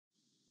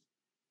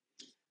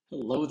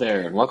Hello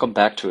there, and welcome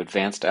back to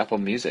Advanced Apple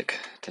Music.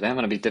 Today I'm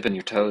going to be dipping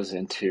your toes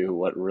into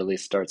what really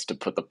starts to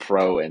put the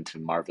pro into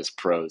Marvis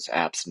Pro's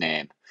app's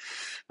name.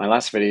 My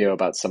last video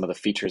about some of the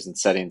features and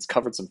settings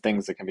covered some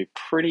things that can be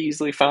pretty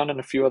easily found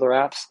in a few other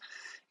apps.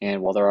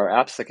 And while there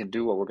are apps that can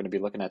do what we're going to be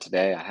looking at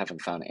today, I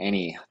haven't found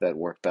any that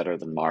work better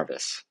than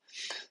Marvis.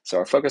 So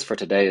our focus for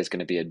today is going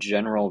to be a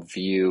general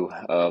view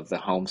of the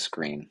home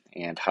screen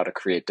and how to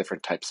create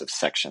different types of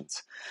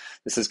sections.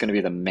 This is going to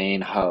be the main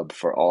hub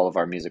for all of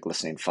our music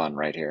listening fun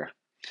right here.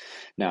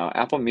 Now,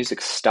 Apple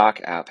Music's stock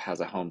app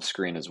has a home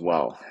screen as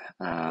well,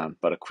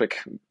 but a quick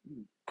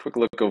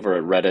look over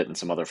at Reddit and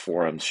some other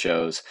forums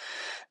shows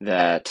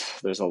that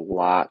there's a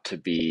lot to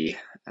be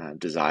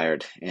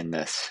desired in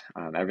this.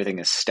 Everything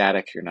is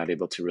static. You're not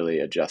able to really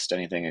adjust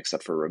anything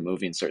except for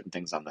removing certain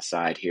things on the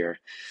side here.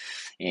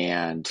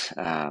 And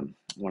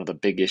one of the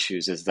big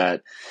issues is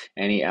that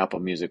any Apple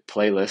Music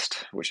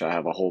playlist, which I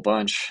have a whole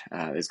bunch,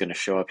 is going to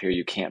show up here.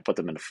 You can't put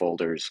them into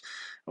folders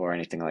or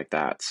anything like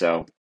that.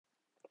 So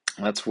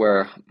that's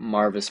where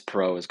Marvis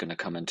Pro is going to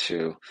come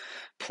into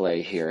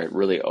play here. It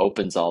really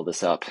opens all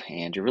this up,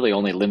 and you're really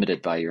only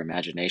limited by your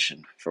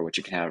imagination for what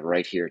you can have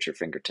right here at your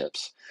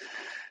fingertips.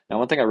 Now,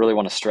 one thing I really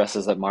want to stress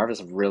is that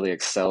Marvis really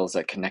excels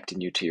at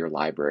connecting you to your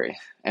library.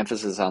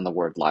 Emphasis on the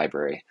word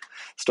library.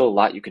 Still a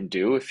lot you can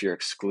do if you're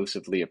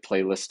exclusively a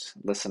playlist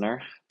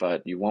listener,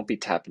 but you won't be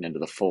tapping into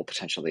the full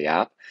potential of the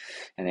app.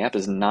 And the app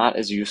is not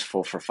as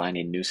useful for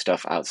finding new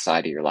stuff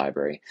outside of your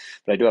library.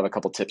 But I do have a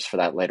couple tips for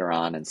that later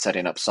on, and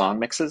setting up song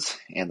mixes,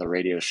 and the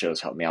radio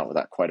shows help me out with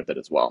that quite a bit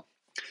as well.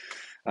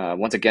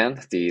 Once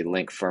again, the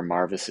link for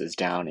Marvis is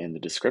down in the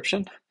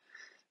description.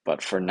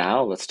 But for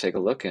now, let's take a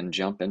look and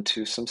jump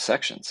into some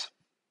sections.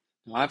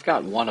 Well, I've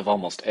got one of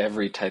almost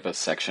every type of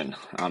section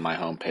on my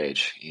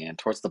homepage, and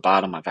towards the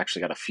bottom, I've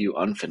actually got a few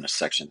unfinished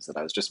sections that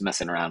I was just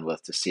messing around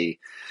with to see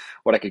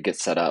what I could get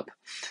set up.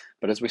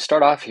 But as we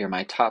start off here,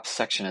 my top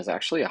section is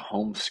actually a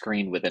home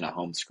screen within a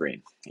home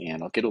screen,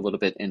 and I'll get a little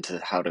bit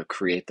into how to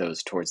create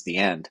those towards the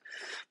end.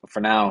 But for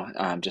now,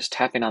 just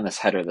tapping on this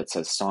header that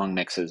says Song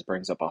Mixes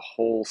brings up a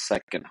whole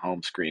second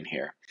home screen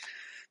here.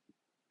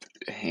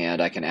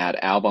 And I can add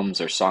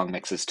albums or song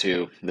mixes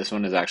too. This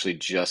one is actually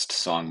just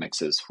song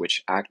mixes,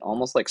 which act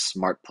almost like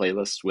smart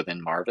playlists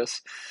within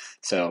Marvis.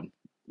 So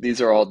these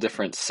are all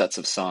different sets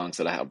of songs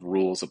that I have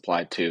rules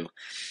applied to.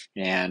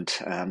 And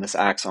this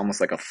acts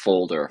almost like a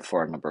folder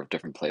for a number of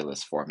different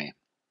playlists for me.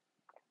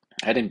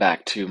 Heading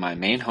back to my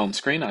main home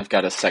screen, I've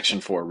got a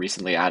section for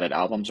recently added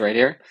albums right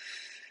here.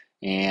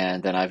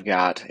 And then I've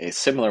got a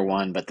similar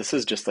one, but this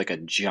is just like a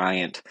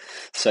giant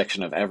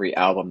section of every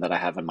album that I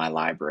have in my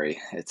library.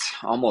 It's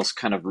almost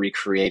kind of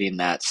recreating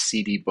that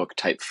CD book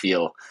type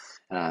feel,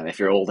 if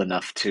you're old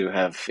enough to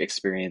have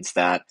experienced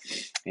that.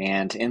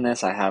 And in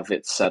this, I have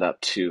it set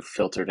up to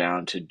filter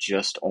down to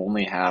just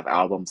only have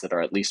albums that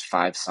are at least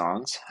 5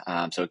 songs.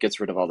 So it gets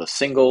rid of all the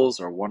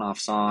singles or one-off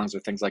songs or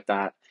things like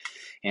that.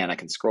 And I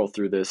can scroll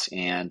through this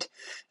and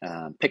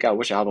pick out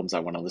which albums I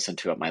want to listen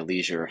to at my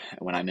leisure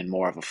when I'm in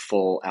more of a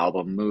full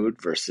album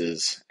mood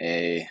versus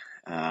a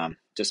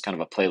just kind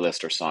of a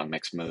playlist or song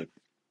mix mood.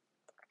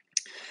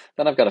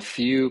 Then I've got a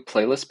few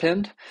playlists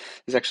pinned.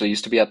 These actually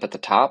used to be up at the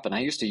top, and I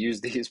used to use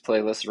these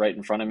playlists right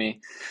in front of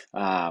me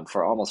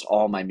for almost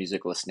all my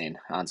music listening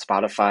on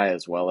Spotify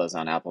as well as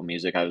on Apple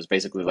Music. I was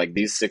basically like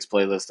these 6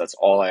 playlists, that's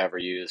all I ever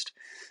used.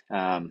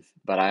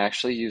 But I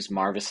actually use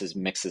Marvis's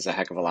mixes a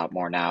heck of a lot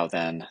more now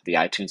than the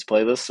iTunes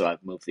playlist, so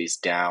I've moved these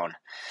down.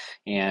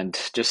 And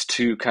just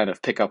to kind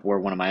of pick up where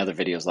one of my other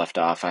videos left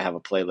off, I have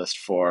a playlist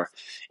for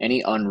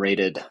any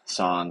unrated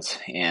songs,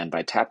 and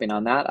by tapping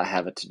on that, I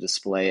have it to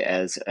display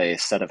as a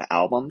set of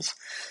albums.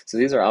 So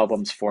these are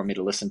albums for me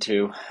to listen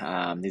to.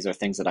 These are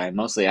things that I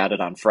mostly added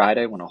on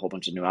Friday when a whole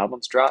bunch of new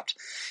albums dropped.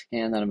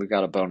 And then we've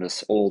got a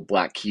bonus old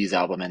Black Keys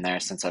album in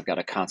there since I've got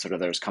a concert of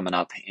theirs coming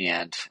up,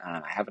 and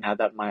I haven't had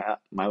that in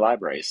my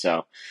library, so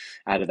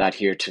I added that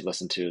here to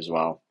listen to as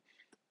well.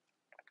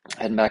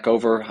 Heading back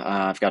over,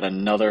 I've got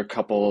another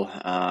couple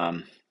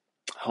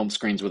home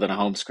screens within a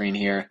home screen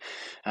here.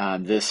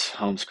 This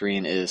home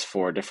screen is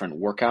for different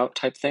workout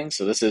type things.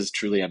 So this is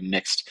truly a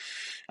mixed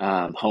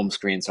home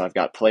screen. So I've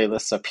got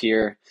playlists up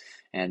here,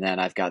 and then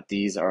I've got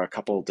these are a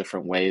couple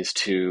different ways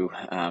to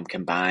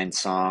combine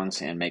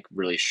songs and make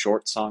really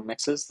short song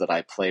mixes that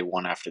I play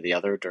one after the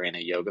other during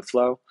a yoga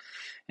flow.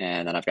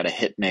 And then I've got a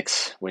hit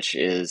mix, which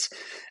is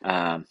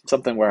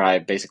something where I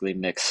basically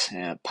mix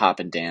pop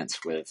and dance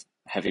with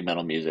heavy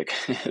metal music.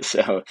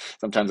 So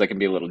sometimes that can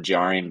be a little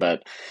jarring,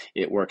 but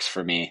it works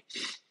for me.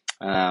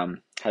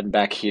 Heading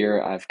back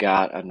here, I've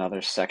got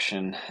another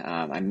section.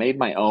 I made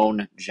my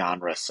own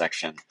genre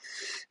section.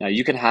 Now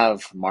you can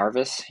have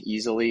Marvis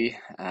easily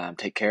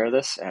take care of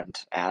this and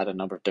add a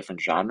number of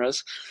different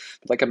genres.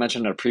 But like I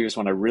mentioned in a previous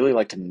one, I really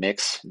like to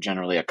mix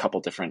generally a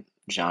couple different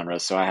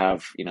genres. So I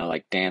have,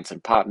 like dance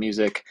and pop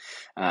music.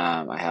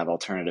 I have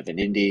alternative and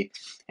indie.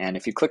 And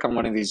if you click on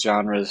one of these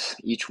genres,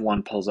 each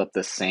one pulls up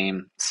the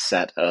same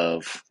set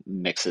of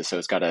mixes. So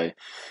it's got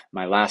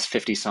my last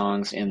 50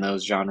 songs in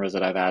those genres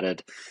that I've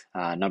added,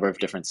 a number of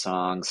different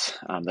songs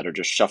that are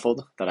just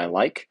shuffled that I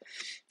like.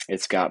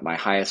 It's got my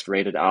highest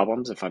rated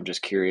albums if I'm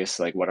just curious,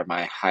 like what are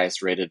my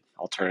highest rated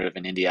alternative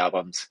and indie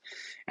albums.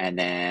 And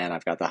then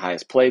I've got the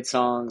highest played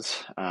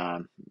songs,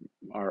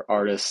 are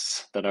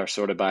artists that are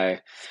sorted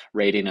by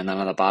rating. And then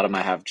on the bottom,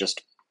 I have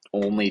just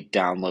only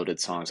downloaded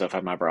songs. So if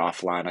I'm ever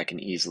offline, I can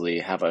easily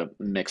have a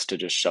mix to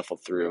just shuffle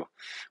through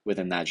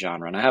within that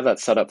genre. And I have that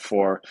set up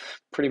for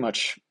pretty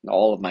much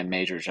all of my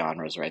major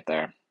genres right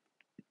there.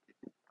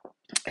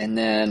 And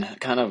then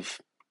kind of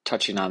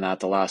touching on that,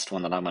 the last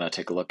one that I'm going to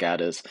take a look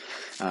at is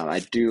I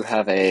do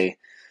have a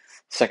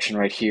section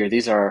right here.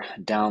 These are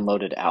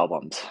downloaded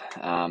albums.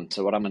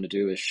 So what I'm going to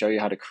do is show you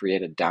how to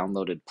create a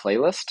downloaded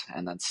playlist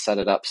and then set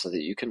it up so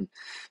that you can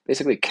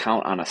basically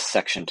count on a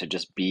section to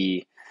just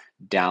be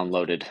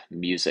downloaded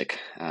music.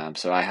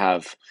 So I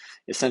have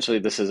essentially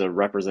this is a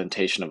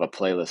representation of a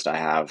playlist I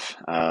have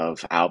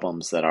of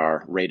albums that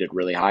are rated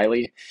really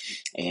highly,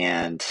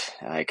 and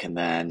I can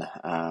then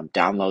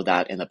download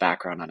that in the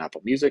background on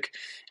Apple Music,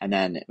 and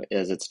then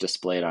as it's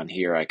displayed on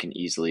here, I can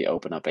easily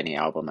open up any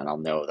album and I'll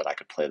know that I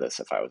could play this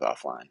if I was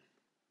offline.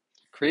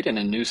 Creating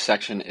a new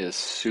section is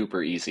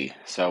super easy.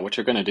 So what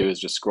you're going to do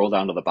is just scroll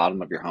down to the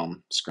bottom of your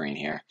home screen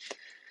here,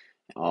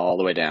 all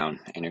the way down,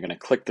 and you're going to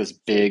click this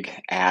big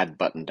add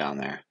button down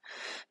there.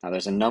 Now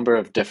there's a number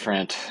of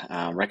different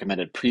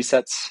recommended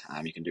presets.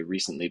 You can do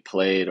recently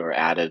played or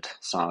added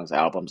songs,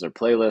 albums, or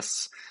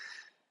playlists,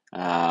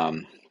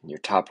 your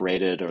top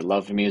rated or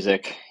loved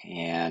music,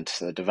 and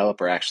the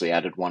developer actually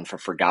added one for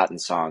forgotten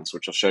songs,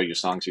 which will show you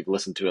songs you've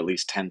listened to at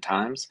least 10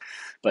 times,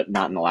 but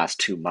not in the last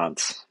 2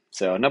 months.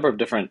 So a number of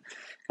different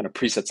kind of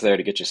presets there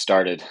to get you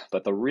started,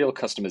 but the real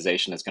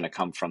customization is going to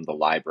come from the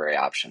library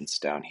options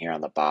down here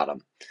on the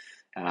bottom.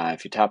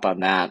 If you tap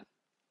on that,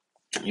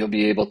 you'll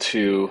be able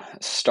to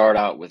start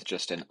out with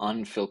just an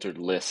unfiltered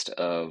list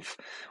of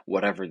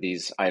whatever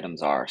these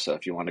items are. So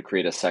if you want to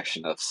create a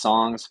section of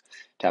songs,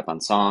 tap on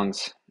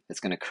songs.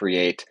 It's going to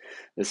create,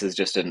 this is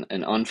just an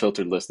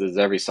unfiltered list. This is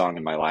every song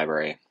in my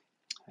library.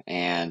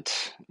 And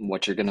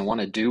what you're going to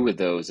want to do with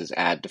those is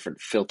add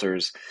different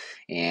filters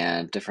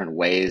and different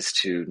ways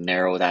to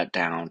narrow that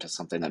down to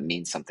something that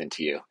means something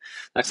to you.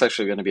 That's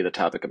actually going to be the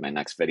topic of my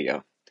next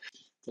video.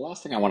 The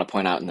last thing I want to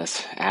point out in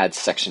this add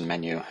section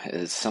menu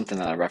is something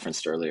that I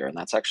referenced earlier, and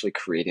that's actually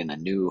creating a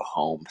new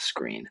home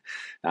screen.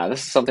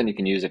 This is something you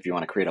can use if you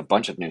want to create a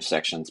bunch of new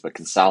sections, but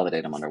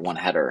consolidate them under one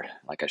header,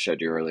 like I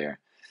showed you earlier.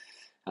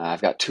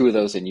 I've got 2 of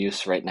those in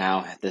use right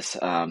now. This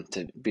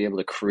to be able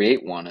to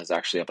create one is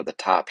actually up at the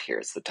top here.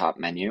 It's the top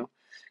menu.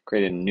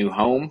 Creating a new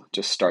home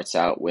just starts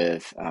out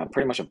with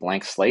pretty much a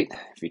blank slate.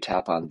 If you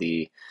tap on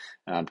the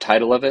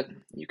title of it,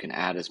 you can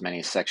add as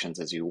many sections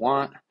as you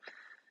want.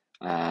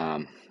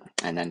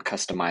 And then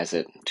customize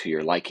it to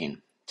your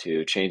liking.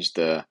 To change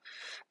the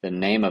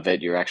name of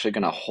it, you're actually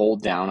going to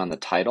hold down on the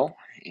title,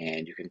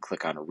 and you can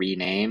click on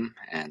rename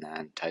and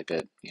then type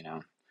it,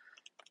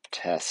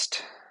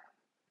 test.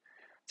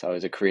 It's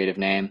always a creative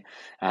name,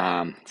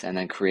 and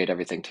then create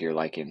everything to your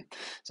liking.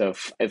 So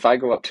if I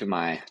go up to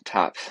my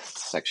top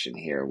section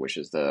here, which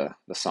is the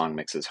song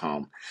mixes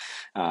home,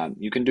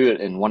 you can do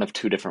it in one of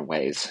 2 different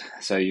ways.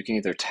 So you can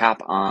either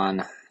tap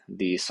on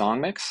the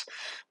song mix,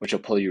 which will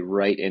pull you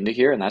right into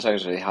here. And that's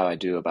actually how I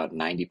do about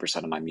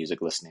 90% of my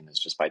music listening, is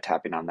just by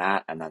tapping on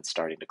that and then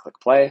starting to click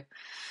play.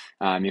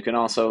 You can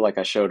also, like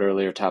I showed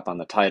earlier, tap on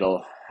the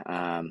title,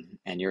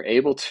 and you're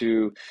able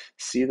to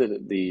see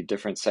the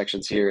different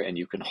sections here, and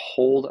you can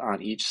hold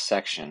on each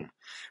section,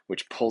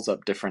 which pulls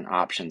up different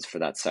options for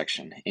that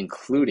section,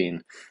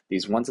 including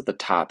these ones at the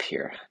top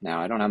here.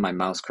 Now, I don't have my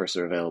mouse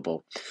cursor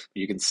available, but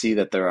you can see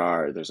that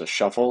there's a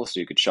shuffle, so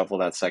you could shuffle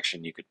that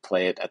section. You could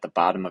play it at the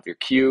bottom of your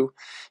queue.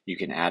 You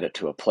can add it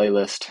to a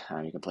playlist.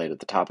 You can play it at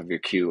the top of your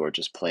queue or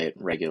just play it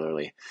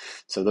regularly.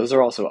 So those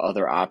are also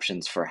other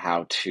options for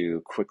how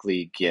to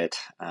quickly get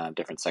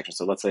different sections.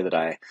 So let's say that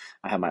I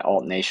have my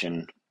Alt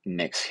Nation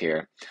mix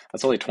here.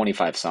 That's only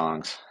 25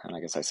 songs, and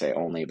I guess I say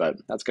only, but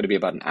that's going to be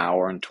about an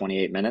hour and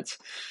 28 minutes.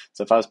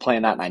 So if I was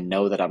playing that and I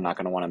know that I'm not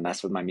going to want to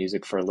mess with my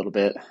music for a little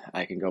bit,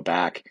 I can go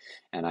back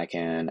and I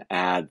can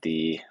add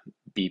the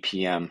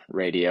BPM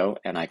radio,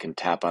 and I can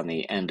tap on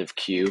the end of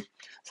queue.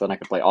 So then I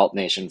can play Alt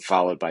Nation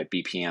followed by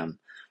BPM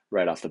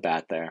right off the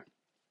bat there.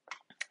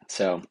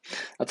 So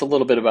that's a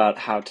little bit about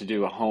how to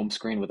do a home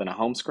screen within a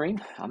home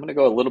screen. I'm going to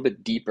go a little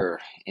bit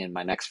deeper in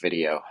my next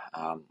video.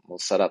 We'll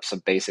set up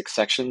some basic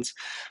sections.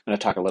 I'm going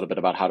to talk a little bit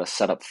about how to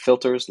set up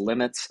filters,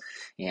 limits,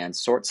 and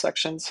sort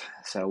sections.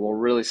 So we'll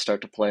really start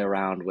to play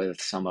around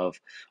with some of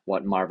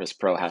what Marvis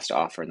Pro has to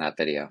offer in that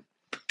video.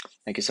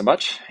 Thank you so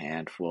much,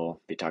 and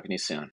we'll be talking to you soon.